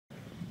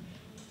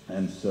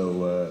And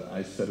so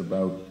I set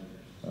about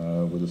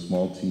with a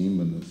small team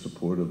and the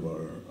support of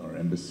our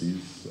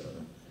embassies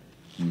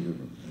here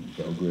in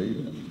Belgrade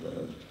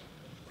and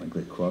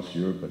frankly across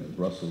Europe and in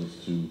Brussels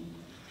to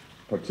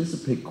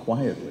participate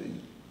quietly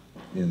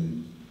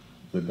in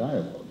the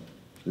dialogue.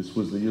 This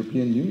was the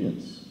European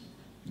Union's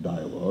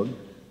dialogue,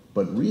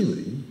 but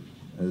really,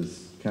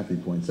 as Kathy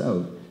points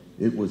out,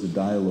 it was a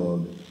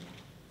dialogue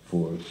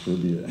for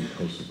Serbia and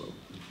Kosovo.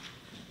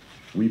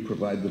 We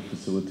provide the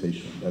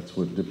facilitation. That's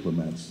what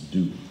diplomats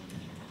do.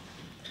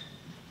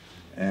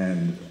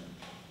 And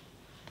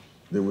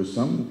there was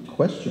some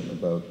question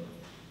about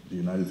the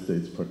United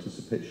States'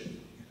 participation.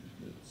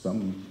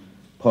 Some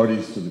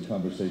parties to the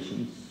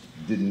conversations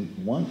didn't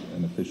want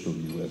an official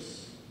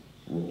US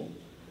role.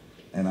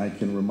 And I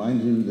can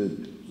remind you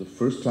that the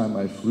first time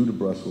I flew to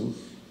Brussels,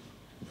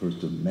 the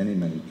first of many,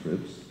 many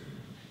trips,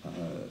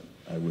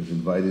 I was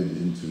invited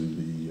into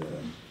the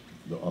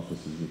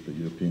offices of the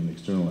European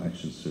External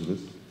Action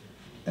Service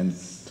and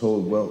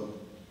told, well,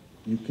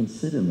 you can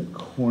sit in the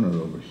corner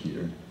over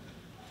here.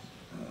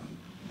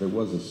 There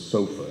was a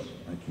sofa.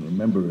 I can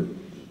remember it.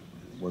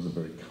 It wasn't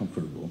very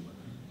comfortable.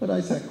 But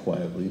I sat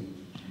quietly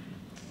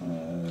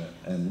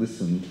and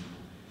listened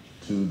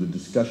to the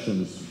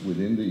discussions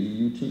within the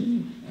EU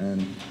team,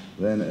 and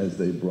then as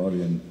they brought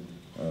in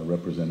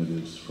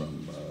representatives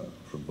from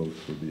both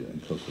Serbia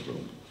and Kosovo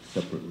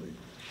separately.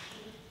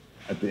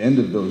 At the end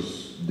of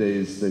those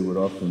days, they would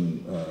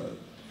often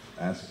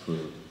ask for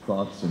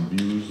thoughts and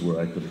views where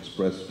I could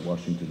express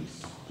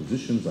Washington's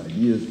positions,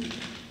 ideas,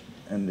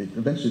 and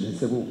eventually they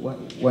said, well,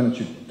 why don't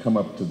you come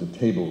up to the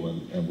table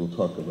and we'll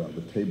talk about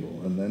the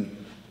table. And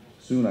then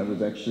soon I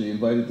was actually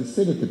invited to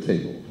sit at the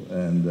table,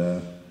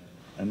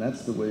 and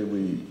that's the way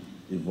we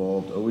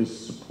evolved, always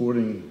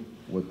supporting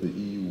what the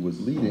EU was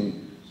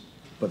leading,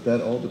 but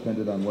that all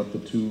depended on what the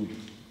two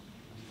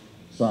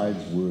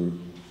sides were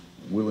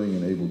willing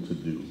and able to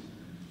do.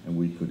 And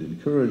we could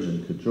encourage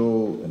and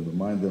cajole and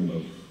remind them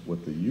of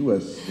what the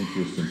US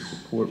interest and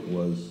support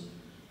was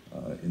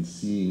in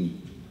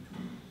seeing,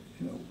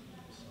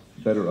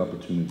 better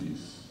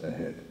opportunities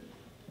ahead.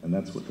 And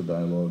that's what the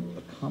dialogue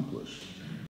accomplished.